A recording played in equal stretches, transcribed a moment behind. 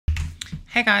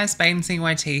Hey guys,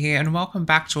 BaydenSinghYT here, and welcome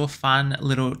back to a fun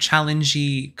little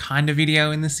challengey kind of video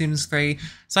in The Sims 3.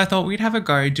 So I thought we'd have a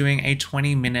go doing a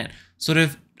 20-minute sort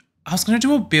of, I was going to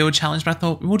do a build challenge, but I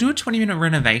thought we'll do a 20-minute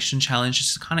renovation challenge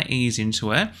just to kind of ease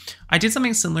into it. I did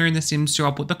something similar in The Sims 2.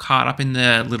 I'll put the card up in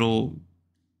the little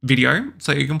video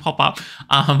so you can pop up.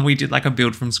 We did like a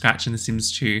build from scratch in The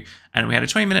Sims 2, and we had a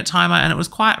 20-minute timer, and it was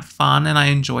quite fun, and I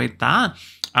enjoyed that.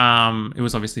 It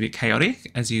was obviously a bit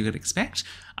chaotic, as you would expect.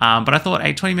 But I thought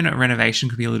a 20-minute renovation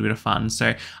could be a little bit of fun.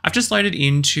 So I've just loaded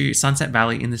into Sunset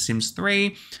Valley in The Sims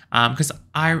 3 because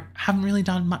I haven't really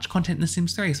done much content in The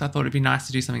Sims 3. So I thought it'd be nice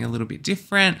to do something a little bit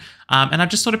different. And I've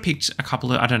just sort of picked a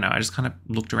couple of, I don't know, I just kind of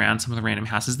looked around some of the random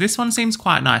houses. This one seems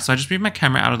quite nice. So I just moved my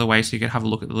camera out of the way so you could have a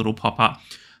look at the little pop-up.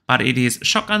 But it is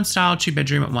shotgun style,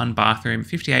 2-bedroom, 1 bathroom,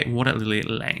 58 Water Lily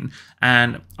Lane.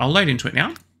 And I'll load into it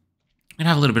now and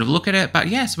have a little bit of a look at it. But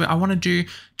yes, I want to do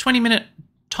 20-minute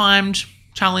timed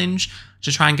challenge to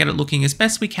try and get it looking as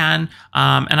best we can.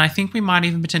 And I think we might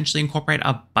even potentially incorporate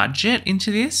a budget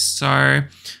into this. So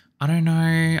I don't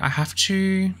know. I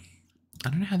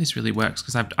don't know how this really works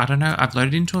because I don't know. I've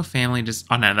loaded into a family just,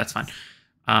 oh no, that's fine.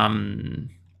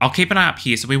 I'll keep an eye up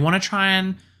here. So we want to try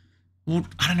and, well,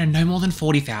 I don't know, no more than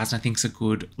 40,000 I think is a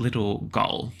good little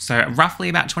goal. So roughly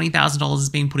about $20,000 is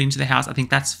being put into the house. I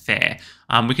think that's fair.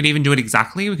 We could even do it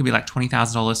exactly. We could be like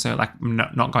 $20,000, so like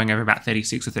not going over about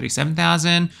 36 or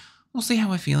 37,000. We'll see how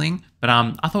we're feeling. But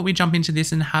I thought we'd jump into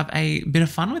this and have a bit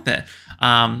of fun with it.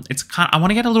 It's kind of, I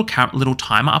want to get a little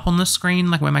timer up on the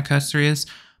screen, like where my cursor is.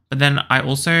 But then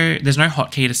there's no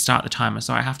hotkey to start the timer,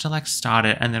 so I have to like start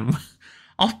it and then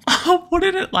I'll put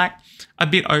it at like a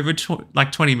bit over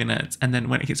like 20 minutes. And then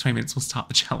when it hits 20 minutes, we'll start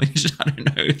the challenge. I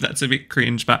don't know if that's a bit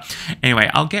cringe, but anyway,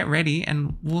 I'll get ready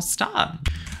and we'll start.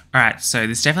 All right, so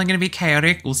this is definitely going to be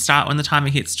chaotic. We'll start when the timer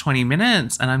hits 20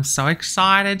 minutes. And I'm so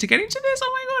excited to get into this.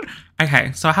 Oh my God.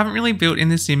 Okay, so I haven't really built in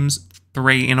The Sims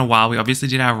 3 in a while. We obviously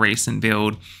did our recent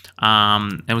build.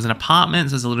 It was an apartment,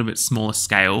 so it's a little bit smaller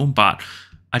scale, but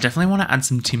I definitely want to add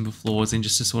some timber floors in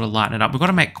just to sort of lighten it up. We've got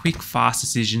to make quick, fast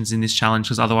decisions in this challenge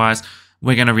because otherwise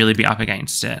we're going to really be up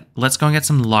against it. Let's go and get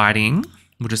some lighting.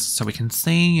 We'll just, so we can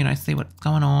see, see what's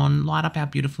going on, light up our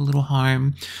beautiful little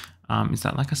home. Is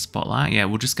that like a spotlight? Yeah,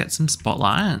 we'll just get some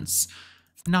spotlights.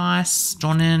 Nice,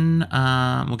 stunning.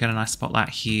 We'll get a nice spotlight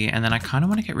here. And then I kind of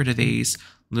want to get rid of these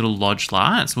little lodge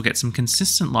lights. We'll get some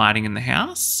consistent lighting in the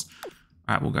house.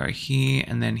 All right, we'll go here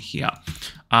and then here.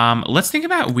 Let's think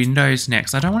about windows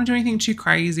next. I don't want to do anything too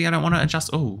crazy. I don't want to adjust.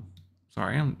 Oh,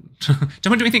 sorry. Don't want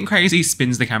to do anything crazy.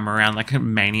 Spins the camera around like a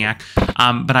maniac.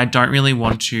 But I don't really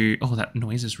want to. Oh, that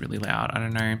noise is really loud. I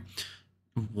don't know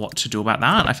what to do about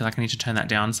that. I feel like I need to turn that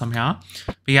down somehow.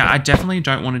 But yeah, I definitely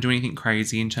don't want to do anything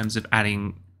crazy in terms of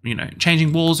adding,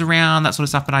 changing walls around, that sort of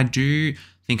stuff. But I do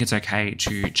think it's okay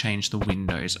to change the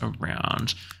windows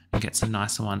around and get some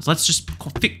nicer ones. Let's just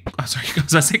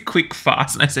because I said quick,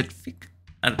 fast, and I said thick.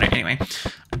 I don't know. Anyway,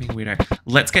 I'm being a weirdo.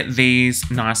 Let's get these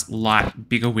nice, light,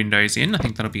 bigger windows in. I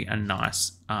think that'll be a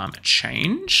nice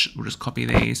change. We'll just copy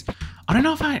these. I don't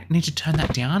know if I need to turn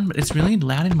that down, but it's really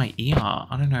loud in my ear.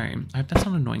 I don't know. I hope that's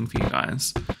not annoying for you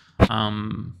guys.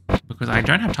 Because I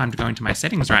don't have time to go into my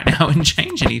settings right now and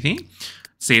change anything.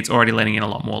 See, it's already letting in a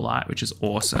lot more light, which is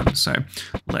awesome. So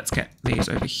let's get these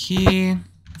over here.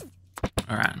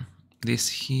 All right, this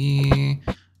here,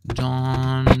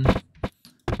 done.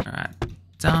 All right,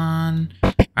 done.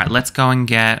 All right, let's go and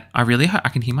get, I really hope I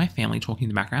can hear my family talking in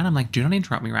the background. I'm like, do not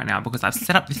interrupt me right now because I've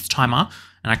set up this timer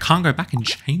and I can't go back and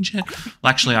change it.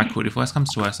 Well, actually I could. If worse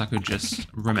comes to worse, I could just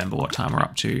remember what time we're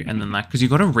up to. And then because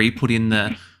you've got to re-put in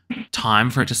the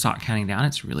time for it to start counting down.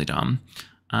 It's really dumb.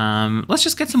 Let's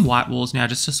just get some white walls now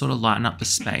just to sort of lighten up the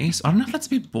space. I don't know if that's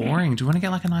a bit boring. Do you want to get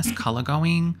like a nice color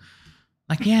going?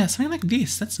 Like, yeah, something like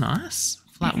this. That's nice.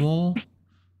 Flat wall.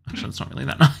 Actually, it's not really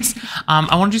that nice.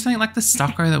 I want to do something like the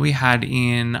stucco that we had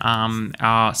in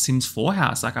our Sims 4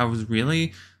 house. Like, I was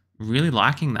really, really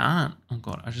liking that. Oh,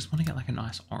 God. I just want to get like a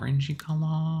nice orangey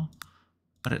color.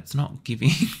 But it's not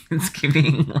giving. It's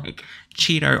giving like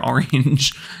Cheeto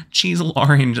orange. Cheezel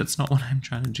orange. That's not what I'm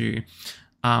trying to do.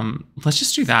 Let's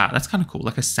just do that. That's kind of cool.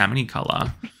 Like a salmony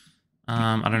color.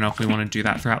 I don't know if we want to do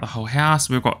that throughout the whole house.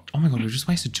 We've got, oh my God, we've just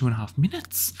wasted 2.5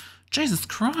 minutes. Jesus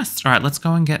Christ. All right, let's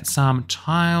go and get some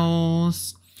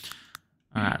tiles.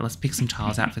 All right, let's pick some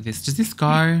tiles out for this. Does this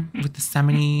go with the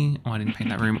salmony? Oh, I didn't paint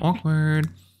that room. Awkward.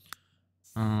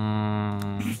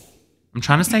 I'm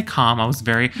trying to stay calm.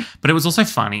 But it was also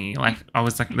funny. Like, I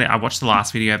watched the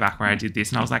last video back where I did this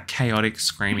and I was like chaotic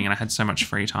screaming and I had so much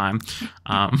free time.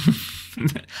 I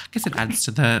guess it adds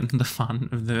to the fun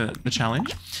of the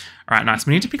challenge. All right, nice.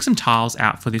 We need to pick some tiles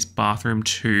out for this bathroom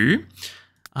too.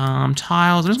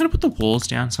 Tiles. I'm just going to put the walls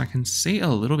down so I can see a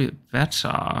little bit better.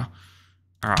 All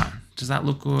right. Does that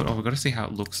look good? Oh, we've got to see how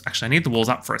it looks. Actually, I need the walls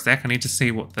up for a sec. I need to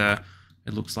see what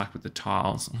it looks like with the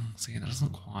tiles. See, that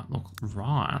doesn't quite look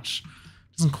right.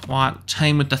 Doesn't quite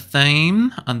team with the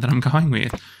theme that I'm going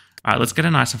with. All right, let's get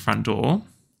a nicer front door.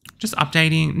 Just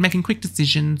updating, making quick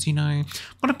decisions, you know.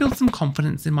 Want to build some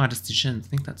confidence in my decisions. I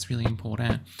think that's really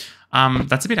important.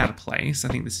 That's a bit out of place. I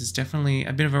think this is definitely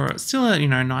a bit of still a, you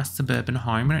know, nice suburban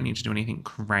home. We don't need to do anything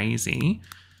crazy.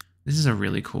 This is a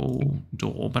really cool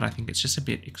door, but I think it's just a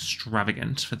bit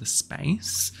extravagant for the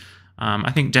space.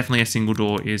 I think definitely a single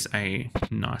door is a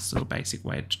nice little basic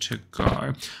way to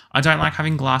go. I don't like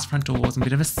having glass front doors. I'm a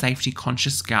bit of a safety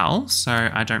conscious gal,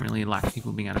 so I don't really like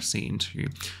people being able to see into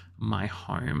my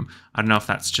home. I don't know if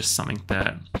that's just something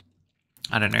that,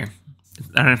 I don't know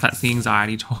if that's the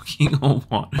anxiety talking or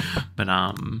what, but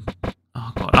oh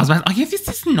god, I was about, oh yeah, this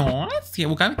is nice. Yeah,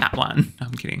 we'll go with that one. No,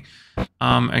 I'm kidding.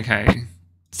 Okay.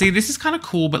 See, this is kind of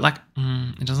cool, but like,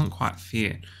 it doesn't quite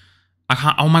fit. I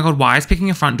can't, oh my god, why is picking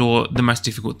a front door the most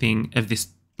difficult thing of this?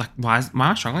 Like, why am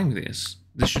I struggling with this?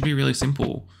 This should be really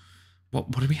simple.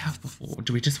 What did we have before?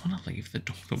 Do we just want to leave the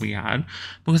door that we had?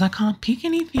 Because I can't pick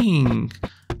anything.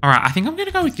 All right, I think I'm going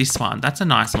to go with this one. That's a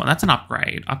nice one. That's an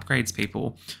upgrade. Upgrades,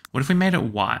 people. What if we made it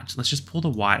white? Let's just pull the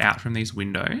white out from these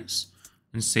windows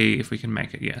and see if we can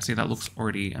make it. Yeah, see, that looks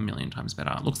already a million times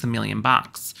better. It looks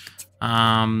 $1,000,000.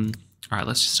 All right,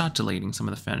 let's just start deleting some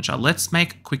of the furniture. Let's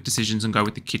make quick decisions and go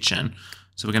with the kitchen.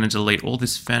 So we're going to delete all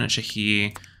this furniture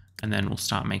here, and then we'll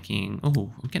start making,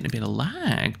 oh, I'm getting a bit of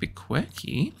lag, a bit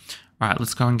quirky. All right,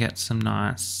 let's go and get some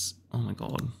nice, oh my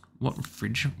God, what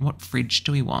fridge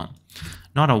do we want?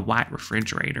 Not a white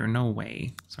refrigerator, no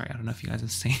way. Sorry, I don't know if you guys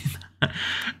have seen that.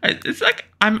 It's like,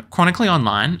 I'm chronically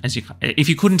online, if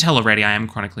you couldn't tell already, I am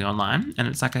chronically online, and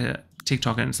it's like a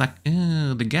TikTok, and it's like,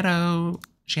 ew, the ghetto.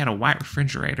 She had a white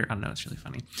refrigerator. I don't know, it's really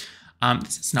funny.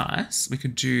 This is nice. We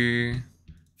could do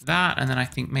that, and then I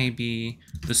think maybe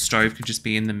the stove could just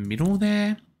be in the middle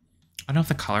there. I don't know if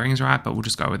the coloring is right, but we'll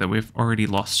just go with it. We've already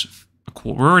lost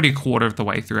we're already a quarter of the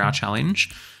way through our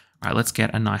challenge. All right, let's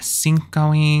get a nice sink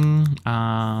going.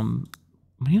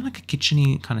 We need like a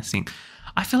kitchen-y kind of sink.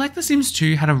 I feel like The Sims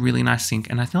 2 had a really nice sink,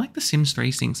 and I feel like The Sims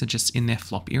 3 sinks are just in their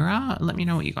flop era. Let me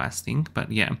know what you guys think,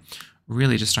 but yeah,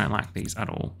 really just don't like these at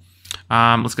all.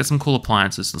 Let's get some cool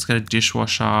appliances. Let's get a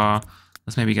dishwasher.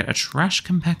 Let's maybe get a trash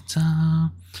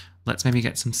compactor. Let's maybe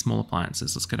get some small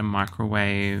appliances. Let's get a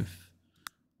microwave.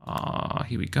 Oh,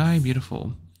 here we go.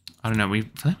 Beautiful. I don't know. I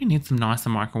feel like we need some nicer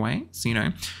microwaves, you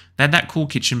know. They had that cool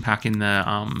kitchen pack in the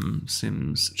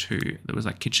Sims 2 that was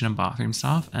like kitchen and bathroom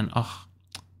stuff. And oh,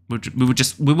 we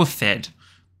were fed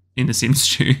in The Sims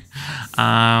 2.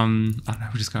 I don't know,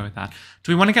 we'll just go with that.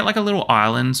 Do we want to get like a little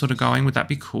island sort of going? Would that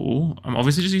be cool? I'm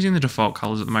obviously just using the default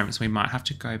colors at the moment, so we might have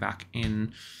to go back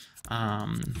in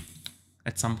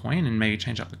at some point and maybe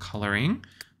change up the coloring.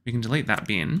 We can delete that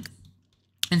bin.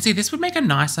 And see, this would make a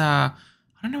nicer, I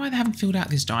don't know why they haven't filled out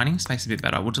this dining space a bit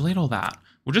better. We'll delete all that.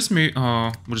 We'll just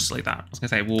we'll just delete that. I was gonna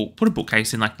say, we'll put a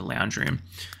bookcase in like the lounge room.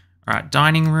 All right,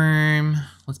 dining room.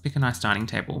 Let's pick a nice dining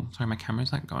table. Sorry, my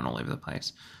camera's like going all over the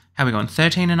place. How are we going?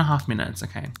 13.5 minutes.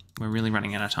 Okay, we're really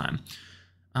running out of time.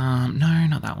 No,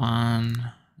 not that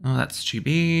one. Oh, that's too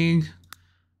big.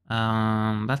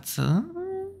 That's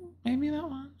maybe that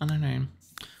one. I don't know.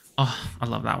 Oh, I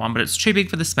love that one, but it's too big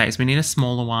for the space. We need a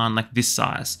smaller one, like this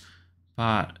size,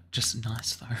 but just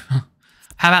nice though.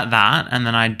 How about that? And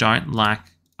then I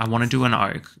want to do an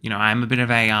oak. You know, I'm a bit of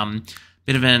an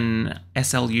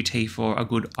SLUT for a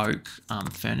good oak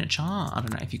furniture. I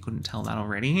don't know if you couldn't tell that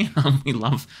already. We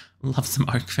love some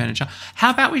oak furniture.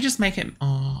 How about we just make it,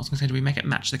 I was gonna say, do we make it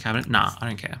match the cabinet? Nah, I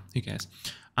don't care. Who cares?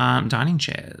 Dining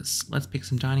chairs. Let's pick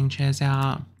some dining chairs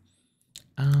out.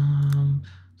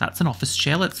 That's an office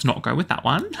chair. Let's not go with that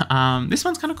one. This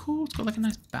one's kind of cool. It's got like a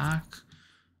nice back.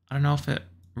 I don't know if it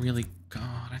really,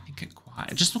 God, I think it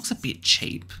just looks a bit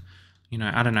cheap. You know,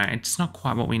 I don't know. It's not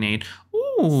quite what we need.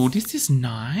 Ooh, this is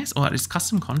nice. Oh, it's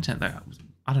custom content though.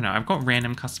 I don't know. I've got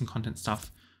random custom content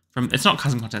stuff from, it's not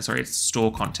custom content, sorry, it's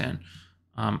store content.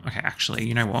 Okay, actually,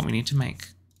 you know what? We need to make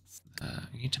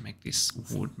this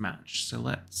wood match. So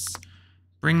let's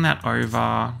bring that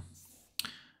over.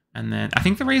 And then I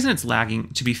think the reason it's lagging,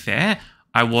 to be fair,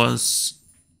 I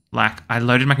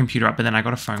loaded my computer up, but then I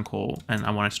got a phone call and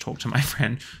I wanted to talk to my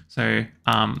friend. So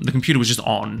the computer was just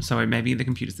on. So maybe the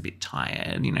computer's a bit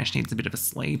tired. You know, she needs a bit of a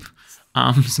sleep.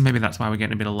 So maybe that's why we're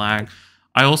getting a bit of lag.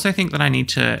 I also think that I need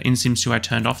to, in Sims 2, I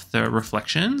turned off the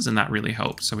reflections and that really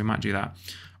helped. So we might do that.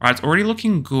 All right, it's already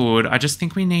looking good. I just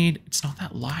think it's not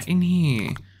that light in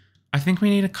here. I think we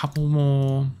need a couple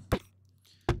more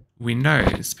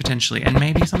windows potentially, and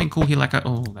maybe something cool here like a,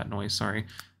 oh, that noise, sorry.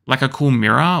 Like a cool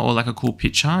mirror or like a cool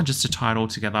picture just to tie it all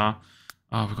together.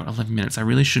 Oh, we've got 11 minutes. I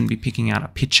really shouldn't be picking out a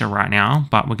picture right now,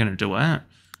 but we're going to do it.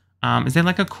 Is there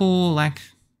like a cool, like,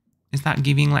 is that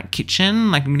giving like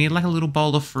kitchen? Like we need like a little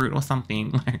bowl of fruit or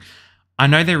something. Like I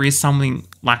know there is something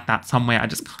like that somewhere. I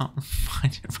just can't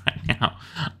find it right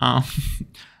now.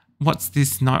 What's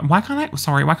this? No, why can't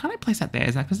I place that there?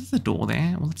 Is that because there's a door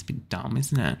there? Well, that's a bit dumb,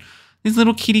 isn't it? This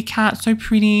little kitty cat, so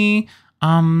pretty.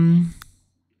 Oh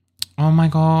my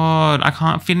God, I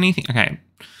can't fit anything. Okay.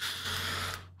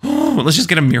 Oh, let's just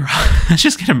get a mirror. Let's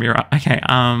just get a mirror. Okay.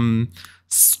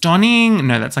 Stunning.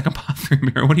 No, that's like a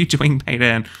bathroom mirror. What are you doing,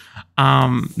 Bayden?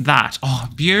 That. Oh,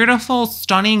 beautiful,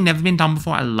 stunning. Never been done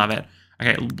before. I love it.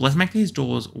 Okay, let's make these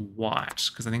doors white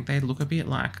because I think they look a bit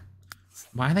like,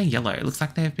 why are they yellow? It looks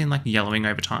like they've been like yellowing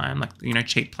over time, like, you know,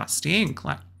 cheap plastic.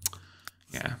 Like,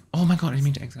 yeah. Oh my God, I didn't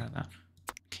mean to exit out of that.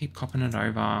 Keep copping it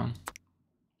over. All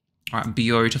right,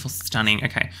 beautiful, stunning.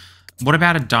 Okay. What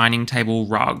about a dining table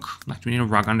rug? Like, do we need a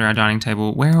rug under our dining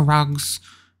table? Where are rugs?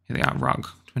 Here they are, rug.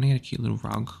 Do we need a cute little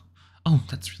rug? Oh,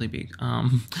 that's really big. Oh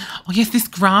yes, this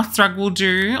grass rug will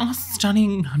do. Oh,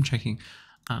 stunning. I'm joking.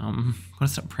 Gotta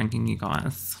stop pranking you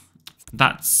guys.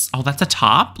 That's a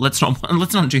tarp. Let's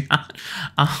not do that.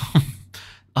 Oh,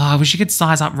 I wish you could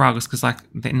size up rugs because like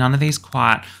none of these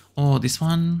quite. Oh, this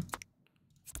one.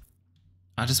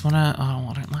 I just want to. Oh,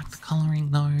 I don't like the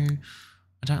coloring though.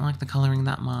 I don't like the coloring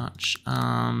that much.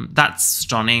 That's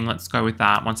stunning. Let's go with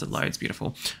that once it loads.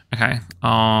 Beautiful. Okay.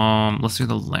 Let's do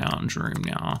the lounge room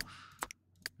now.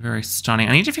 Very stunning.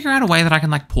 I need to figure out a way that I can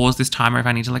like pause this timer if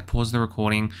I need to like pause the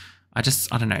recording. I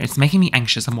don't know. It's making me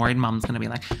anxious. I'm worried Mum's going to be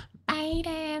like,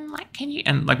 Bayden, like, can you,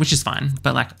 and like, which is fine,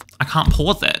 but like, I can't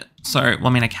pause it. So, well, I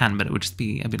mean, I can, but it would just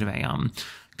be a bit of a,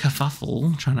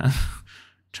 kerfuffle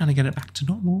trying to get it back to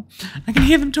normal. I can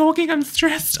hear them talking. I'm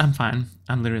stressed. I'm fine.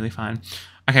 I'm literally fine.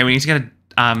 Okay, we need to get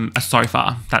a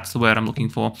sofa. That's the word I'm looking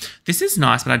for. This is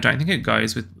nice, but I don't think it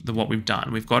goes with what we've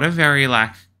done. We've got a very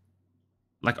like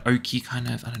oaky kind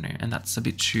of, I don't know, and that's a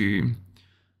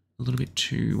little bit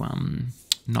too,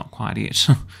 not quite it.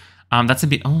 That's a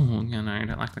bit, oh, you know, I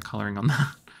don't like the colouring on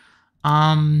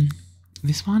that.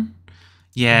 This one?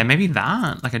 Yeah, maybe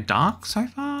that, like a dark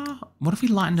sofa. What if we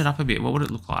lightened it up a bit? What would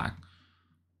it look like?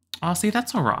 Oh, see,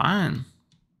 that's all right.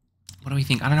 What do we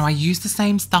think? I don't know. I use the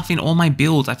same stuff in all my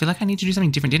builds. I feel like I need to do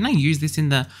something different. Didn't I use this in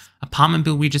the apartment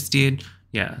build we just did?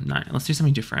 Yeah, no, let's do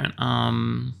something different.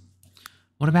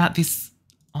 What about this?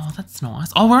 Oh, that's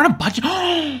nice. Oh, we're on a budget.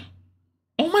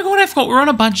 Oh my God, I forgot we're on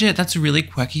a budget. That's really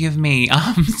quirky of me.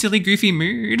 Silly, goofy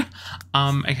mood.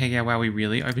 Okay, yeah, wow, we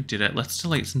really overdid it. Let's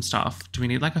delete some stuff. Do we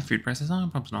need like a food processor?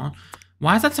 Probably not.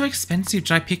 Why is that so expensive?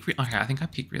 Did I pick, okay, I think I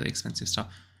picked really expensive stuff.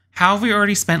 How have we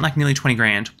already spent like nearly 20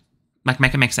 grand? Like,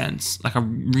 make it make sense. Like,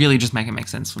 really just make it make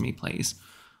sense for me, please.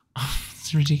 Oh,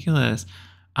 it's ridiculous.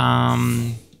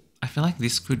 I feel like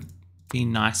this could be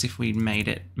nice if we made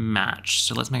it match.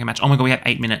 So let's make it match. Oh my God, we have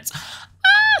 8 minutes.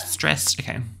 Stressed.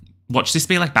 Okay. Watch this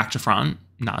be like back to front.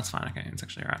 No, it's fine. Okay, it's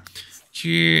actually all right.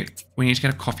 Cute. We need to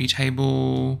get a coffee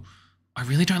table. I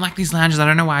really don't like these lounges. I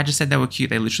don't know why I just said they were cute.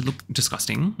 They literally look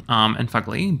disgusting and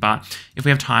fugly. But if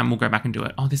we have time, we'll go back and do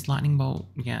it. Oh, this lightning bolt.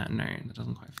 Yeah, no, that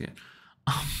doesn't quite fit.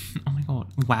 Oh my God.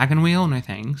 Wagon wheel? No,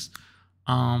 thanks.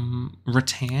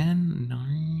 Rattan? No,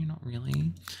 not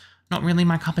really. Not really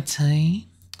my cup of tea.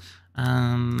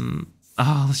 Oh,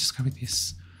 let's just go with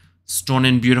this.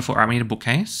 Stunning, beautiful. All right, we need a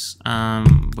bookcase.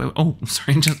 Oh,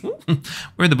 sorry.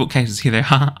 Where are the bookcases? Here they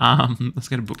are. Let's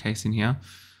get a bookcase in here.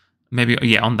 Maybe,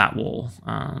 yeah, on that wall.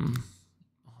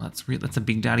 That's a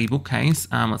big daddy bookcase.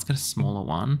 Let's get a smaller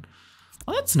one.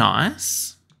 Oh, that's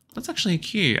nice. That's actually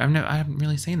cute. I haven't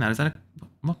really seen that. Is that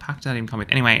what pack did that even come with?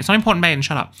 Anyway, it's not important, Bayden.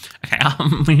 Shut up. Okay,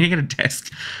 we need to get a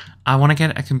desk. I want to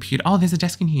get a computer. Oh, there's a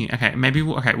desk in here. Okay, maybe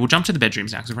we'll jump to the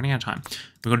bedrooms now because we're running out of time.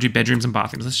 We've got to do bedrooms and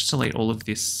bathrooms. Let's just delete all of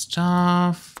this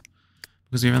stuff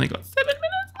because we've only got 7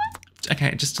 minutes left.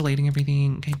 Okay, just deleting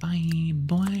everything. Okay, bye.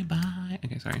 Bye, bye.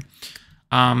 Okay, sorry.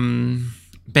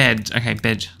 Bed. Okay,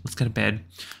 bed. Let's get a bed.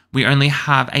 We only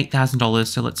have $8,000,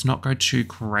 so let's not go too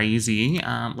crazy.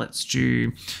 Let's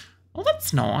do... Oh,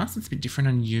 that's nice. It's a bit different,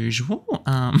 unusual.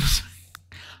 Gotta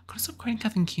stop quoting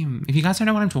Kath and Kim. If you guys don't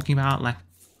know what I'm talking about, like,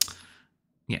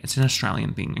 yeah, it's an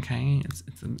Australian thing, okay? It's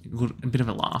a bit of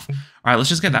a laugh. All right, let's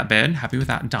just get that bed. Happy with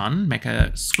that, done. Make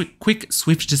a quick,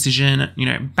 swift decision. You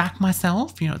know, back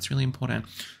myself. You know, it's really important.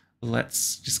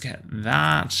 Let's just get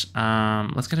that.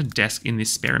 Let's get a desk in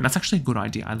this spare room. That's actually a good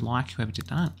idea. I like whoever did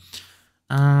that.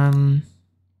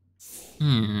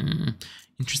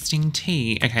 Interesting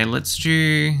tea. Okay, let's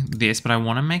do this, but I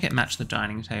want to make it match the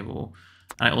dining table.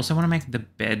 And I also want to make the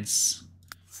beds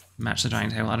match the dining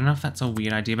table. I don't know if that's a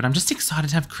weird idea, but I'm just excited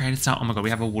to have creative style. Oh my god, we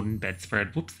have a wooden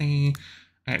bedspread. Whoopsie.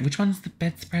 Okay, which one's the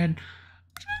bedspread?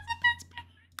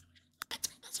 That's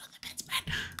not the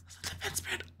bedspread. That's not the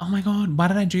bedspread. Oh my god, why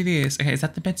did I do this? Okay, is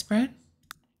that the bedspread?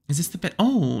 Is this the bed?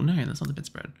 Oh no, that's not the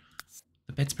bedspread.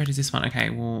 The bedspread is this one. Okay,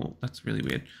 well, that's really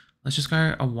weird. Let's just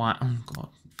go a white. Oh god,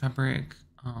 fabric.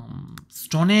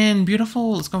 Stunning,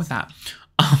 beautiful. Let's go with that.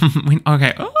 Okay. Oh, we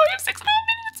have 6 more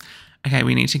minutes. Okay,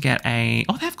 we need to get a.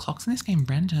 Oh, they have clocks in this game.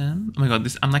 Random. Oh my god,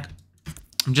 this. I'm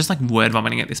just like word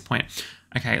vomiting at this point.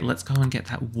 Okay, let's go and get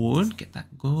that wood. Get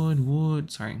that good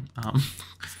wood. Sorry.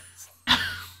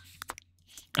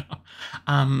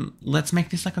 Let's make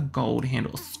this like a gold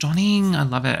handle. Stunning. I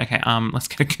love it. Okay, let's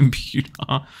get a computer.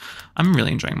 I'm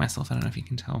really enjoying myself. I don't know if you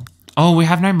can tell. Oh, we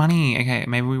have no money. Okay,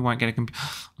 maybe we won't get a computer.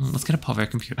 Let's get a Povo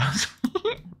computer.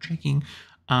 Joking.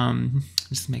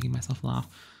 Just making myself laugh.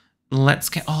 Let's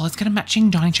get a matching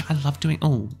dining chair. I love doing,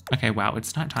 okay, wow,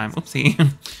 it's nighttime. Oopsie.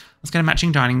 Let's get a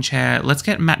matching dining chair. Let's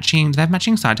get matching, do they have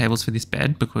matching side tables for this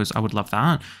bed? Because I would love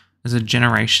that. There's a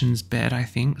Generations bed, I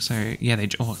think. So yeah,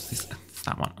 it's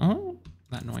that one. Oh,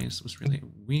 that noise was really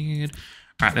weird.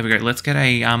 All right, there we go. Let's get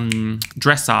a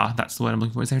dresser. That's the word I'm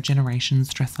looking for. Is there a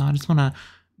Generations dresser? I just want to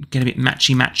get a bit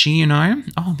matchy, you know?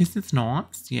 Oh, this is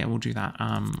nice. Yeah, we'll do that.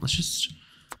 Let's just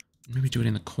maybe do it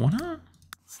in the corner.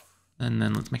 And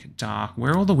then let's make it dark.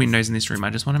 Where are all the windows in this room?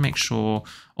 I just want to make sure.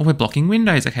 Oh, we're blocking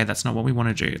windows. Okay, that's not what we want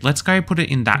to do. Let's go put it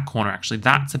in that corner, actually.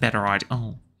 That's a better idea.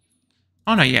 Oh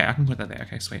no, yeah, I can put that there.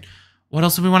 Okay, sweet. What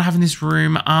else do we want to have in this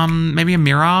room? Maybe a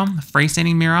mirror, a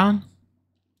freestanding mirror.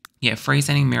 Yeah,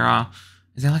 freestanding mirror.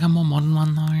 Is there like a more modern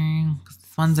one though? Because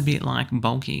this one's a bit like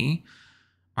bulky.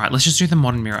 All right, let's just do the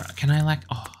modern mirror. Can I like,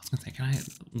 I was gonna say, can I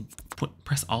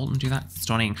press Alt and do that?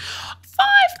 Stunning. 5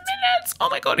 minutes. Oh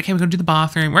my God. Okay, we're gonna do the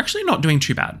bathroom. We're actually not doing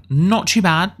too bad. Not too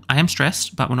bad. I am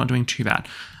stressed, but we're not doing too bad.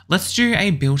 Let's do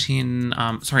a built-in,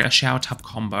 a shower tub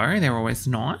combo. They're always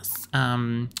nice.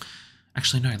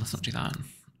 Actually, no, let's not do that.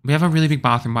 We have a really big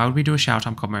bathroom. Why would we do a shower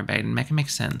tub combo, Bayden? Make it make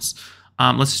sense.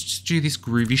 Let's just do this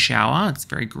groovy shower. It's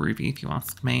very groovy if you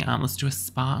ask me. Let's do a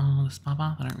spa. Oh, the spa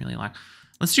bath I don't really like.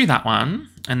 Let's do that one.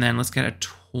 And then let's get a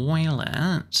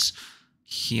toilet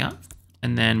here.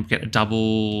 And then get a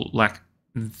double like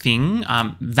thing.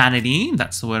 Vanity,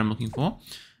 that's the word I'm looking for.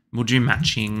 We'll do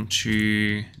matching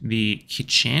to the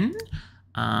kitchen.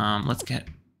 Let's get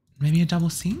maybe a double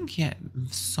sink. Yeah,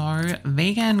 so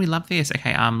vegan. We love this.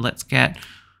 Okay, let's get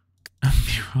a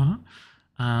mirror.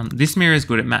 This mirror is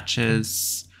good. It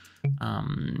matches.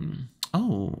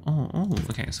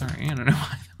 Okay, sorry. I don't know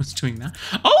why I was doing that.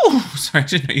 Oh, sorry. I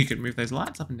didn't know you could move those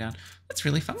lights up and down. That's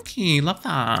really funky. Love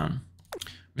that.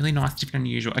 Really nice, different,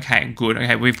 unusual. Okay, good.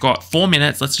 Okay, we've got 4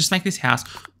 minutes. Let's just make this house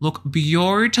look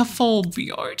beautiful.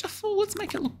 Beautiful. Let's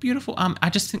make it look beautiful. I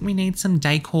just think we need some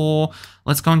decor.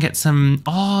 Let's go and get some.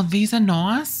 Oh, these are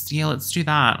nice. Yeah, let's do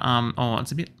that.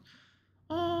 It's a bit.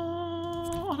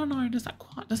 I don't know. It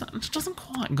doesn't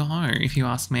quite go, if you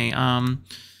ask me. I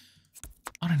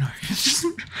don't know. It's just, no,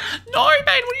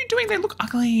 mate, what are you doing? They look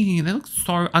ugly. They look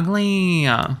so ugly.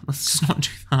 Let's just not do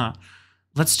that.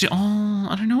 Let's do,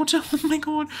 I don't know what to, oh my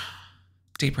God.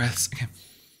 Deep breaths. Okay.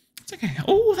 It's okay.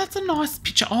 Oh, that's a nice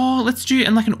picture. Oh, let's do,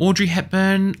 and like an Audrey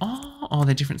Hepburn. Oh,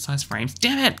 they're different size frames.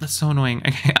 Damn it. That's so annoying.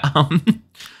 Okay.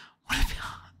 What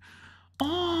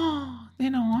about,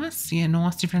 they're nice. Yeah,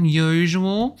 nice, different,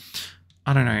 unusual.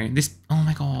 I don't know. This, oh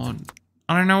my God.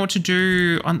 I don't know what to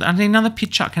do. I need another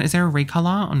picture. Is there a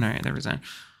recolor? Oh no, there isn't.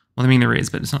 Well, I mean, there is,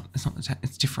 but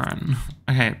it's different.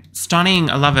 Okay. Stunning.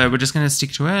 I love it. We're just going to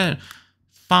stick to it.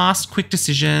 Fast, quick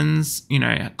decisions, you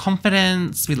know,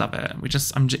 confidence. We love it.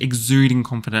 I'm just exuding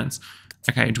confidence.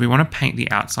 Okay, do we want to paint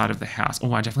the outside of the house?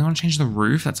 Oh, I definitely want to change the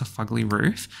roof. That's a fugly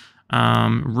roof.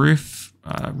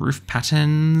 Roof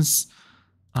patterns.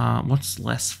 What's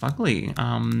less fugly?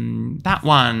 That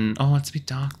one. Oh, it's a bit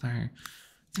dark though.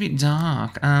 It's a bit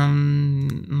dark. Oh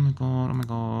my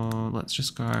God. Let's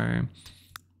just go.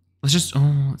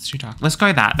 It's too dark. Let's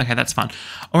go that. Okay, that's fun.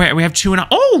 All right, we have 2 and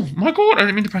oh my God, I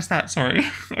didn't mean to press that. Sorry.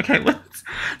 Okay, let's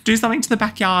do something to the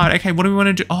backyard. Okay, what do we want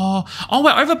to do? Oh,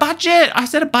 we're over budget. I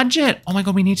said a budget. Oh my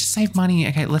God, we need to save money.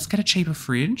 Okay, let's get a cheaper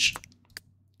fridge.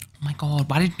 Oh my God,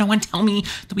 why did no one tell me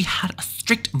that we had a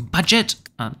strict budget?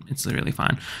 It's literally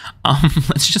fine.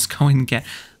 Let's just go and get,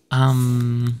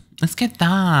 let's get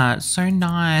that. So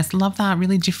nice. Love that.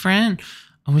 Really different.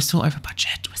 Oh, we're still over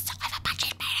budget. Man.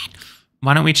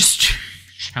 Why don't we just do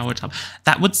shower tub?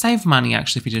 That would save money,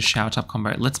 actually, if we did a shower tub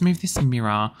combo. Let's move this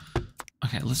mirror.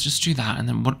 Okay, let's just do that. And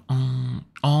then what?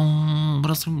 What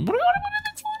else? What do we want to put in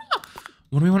this corner?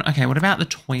 What do we want? Okay, what about the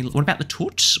toilet? What about the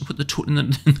toot? Put the toot in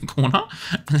the corner.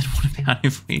 And then what about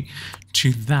if we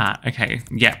do that? Okay,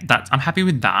 yeah, I'm happy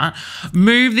with that.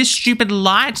 Move this stupid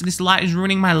light. This light is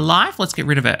ruining my life. Let's get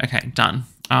rid of it. Okay, done.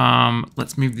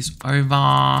 Let's move this over.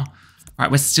 All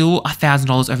right, we're still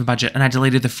 $1,000 over budget, and I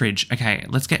deleted the fridge. Okay,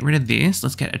 let's get rid of this.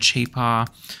 Let's get a cheaper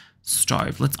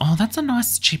stove. Oh, that's a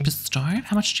nice cheaper stove.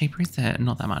 How much cheaper is it?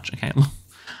 Not that much. Okay,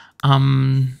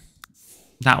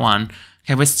 that one.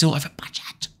 Okay, we're still over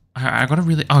budget. I got a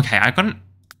really... Okay,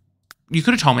 you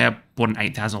could have told me I bought an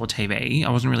 $8,000 TV. I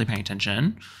wasn't really paying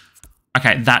attention.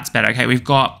 Okay, that's better. Okay, we've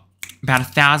got about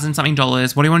 $1,000 something.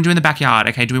 What do we want to do in the backyard?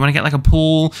 Okay, do we want to get like a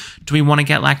pool? Do we want to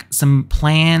get like some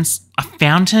plants? A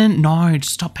fountain? No,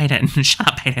 just stop, Payden. Shut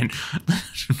up, Payden.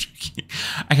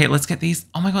 Okay, let's get these.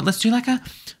 Oh my God, let's do a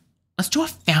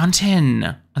fountain.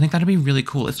 I think that'd be really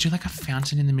cool. Let's do like a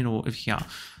fountain in the middle of here.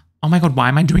 Oh my God, why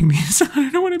am I doing this? I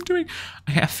don't know what I'm doing.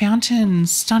 Okay, a fountain,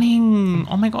 stunning.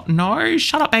 Oh my God, no,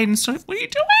 shut up, Bayden. Stop. What are you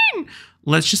doing?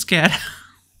 Let's just get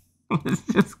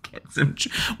some,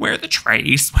 where are the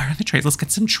trees? Where are the trees? Let's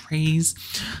get some trees.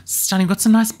 Stunning, got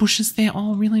some nice bushes there.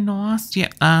 Oh, really nice. Yeah,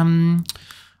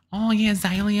 oh yeah,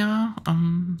 azalea.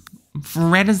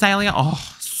 Red azalea. Oh,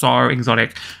 so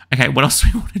exotic. Okay, what else do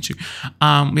we want to do?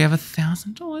 We have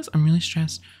 $1,000. I'm really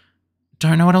stressed.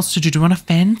 Don't know what else to do. Do we want a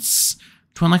fence?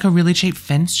 Do you want like a really cheap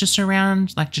fence just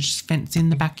around, like to just fence in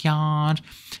the backyard?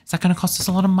 Is that going to cost us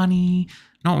a lot of money?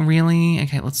 Not really.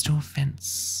 Okay, let's do a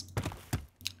fence.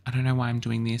 I don't know why I'm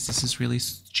doing this. This is really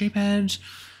stupid.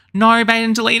 No,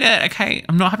 Bayden, delete it. Okay,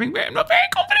 I'm not very confident in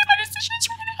my decisions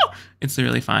right now. It's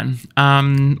really fine.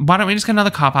 Why don't we just get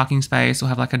another car parking space? We'll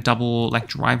have like a double like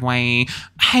driveway.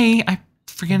 Hey, I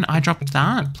dropped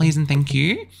that. Please and thank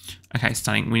you. Okay,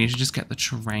 stunning. We need to just get the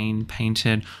terrain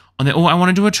painted. Oh, I want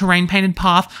to do a terrain painted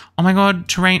path. Oh my God,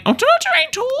 terrain. Oh, do a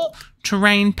terrain tool.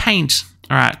 Terrain paint.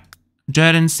 All right,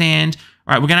 dirt and sand.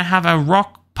 All right, we're going to have a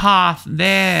rock path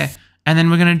there. And then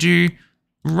we're going to do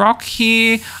rock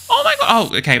here. Oh my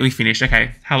God. Oh, okay, we finished.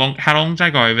 Okay, how long did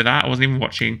I go over that? I wasn't even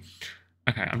watching.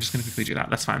 Okay, I'm just going to quickly do that.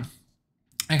 That's fine.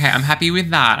 Okay, I'm happy with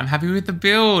that. I'm happy with the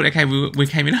build. Okay, we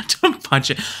came in under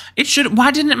budget. Why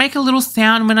didn't it make a little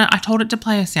sound when I told it to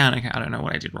play a sound? Okay, I don't know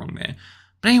what I did wrong there.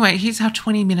 But anyway, here's our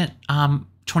 20-minute,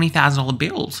 $20,000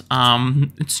 build.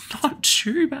 It's not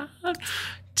too bad.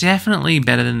 Definitely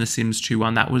better than the Sims 2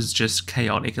 one. That was just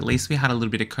chaotic. At least we had a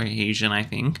little bit of cohesion, I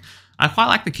think. I quite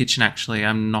like the kitchen, actually.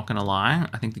 I'm not going to lie.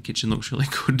 I think the kitchen looks really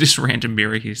good. This random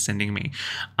mirror he's sending me.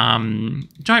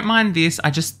 Don't mind this. I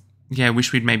just,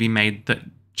 wish we'd maybe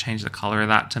change the color of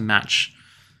that to match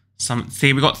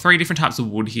see, we've got 3 different types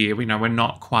of wood here. We know we're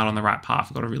not quite on the right path.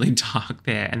 We've got a really dark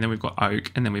there, and then we've got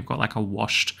oak, and then we've got like a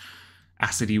washed,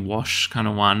 acidy wash kind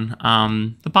of one.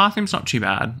 The bathroom's not too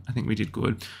bad. I think we did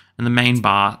good. And the main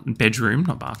bedroom,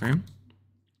 not bathroom,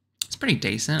 it's pretty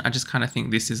decent. I just kind of think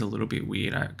this is a little bit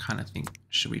weird. I kind of think,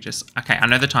 should we just, okay, I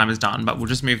know the time is done, but we'll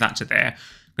just move that to there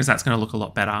because that's going to look a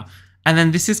lot better. And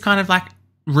then this is kind of like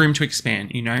room to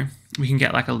expand, you know? We can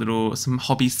get like some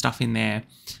hobby stuff in there.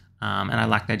 And I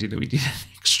like the idea that we did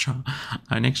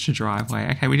an extra driveway.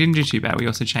 Okay, we didn't do too bad. We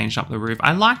also changed up the roof.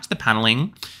 I liked the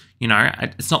paneling. You know,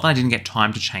 it's not that I didn't get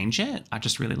time to change it. I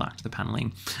just really liked the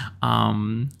paneling.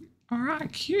 All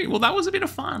right, cute. Well, that was a bit of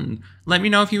fun. Let me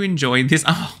know if you enjoyed this.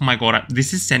 Oh my God,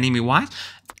 this is sending me white.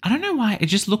 I don't know why. It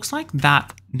just looks like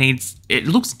it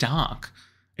looks dark.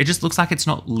 It just looks like it's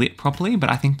not lit properly, but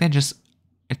I think it's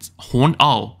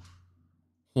haunted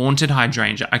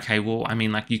hydrangea. Okay, well, I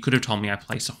mean, like you could have told me I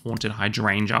placed a haunted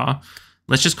hydrangea.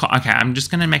 Let's just, okay, I'm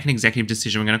just going to make an executive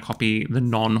decision. We're going to copy the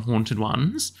non-haunted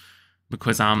ones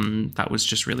because that was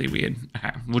just really weird.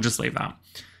 Okay, we'll just leave that.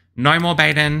 No more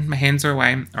Bayden. My hands are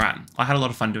away. All right, I had a lot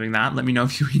of fun doing that. Let me know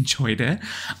if you enjoyed it.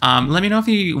 Let me know if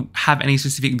you have any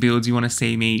specific builds you want to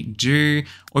see me do,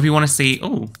 or if you want to see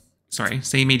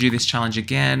me do this challenge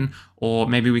again, or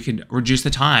maybe we could reduce the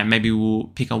time. Maybe we'll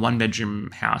pick a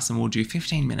 1-bedroom house and we'll do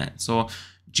 15 minutes. Or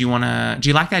do you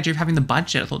like the idea of having the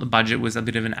budget? I thought the budget was a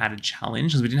bit of an added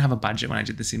challenge because we didn't have a budget when I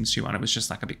did the Sims 2 one. It was just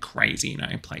like a bit crazy, you know,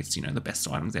 place, you know, the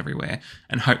best items everywhere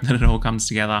and hope that it all comes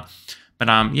together. But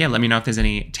yeah, let me know if there's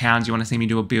any towns you want to see me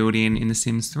do a build in the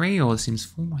Sims 3 or the Sims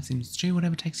 4 or Sims 2,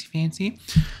 whatever takes your fancy.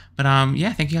 But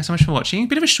yeah, thank you guys so much for watching. A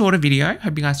bit of a shorter video.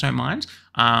 Hope you guys don't mind.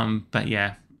 But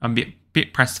yeah, I'm a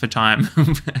bit pressed for time,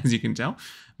 as you can tell.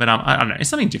 But I don't know, it's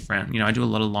something different. You know, I do a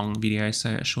lot of long videos,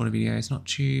 so a shorter video is not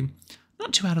too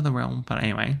out of the realm. But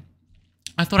anyway,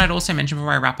 I thought I'd also mention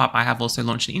before I wrap up, I have also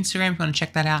launched an Instagram if you want to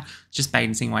check that out. It's just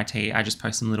BaydenSinghYT. I just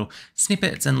post some little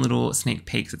snippets and little sneak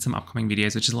peeks at some upcoming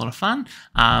videos, which is a lot of fun.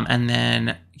 And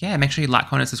then, yeah, make sure you like,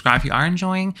 comment, and subscribe if you are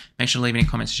enjoying. Make sure to leave any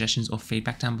comment, suggestions, or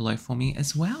feedback down below for me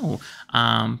as well.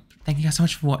 Thank you guys so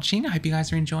much for watching. I hope you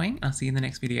guys are enjoying. I'll see you in the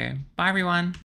next video. Bye, everyone.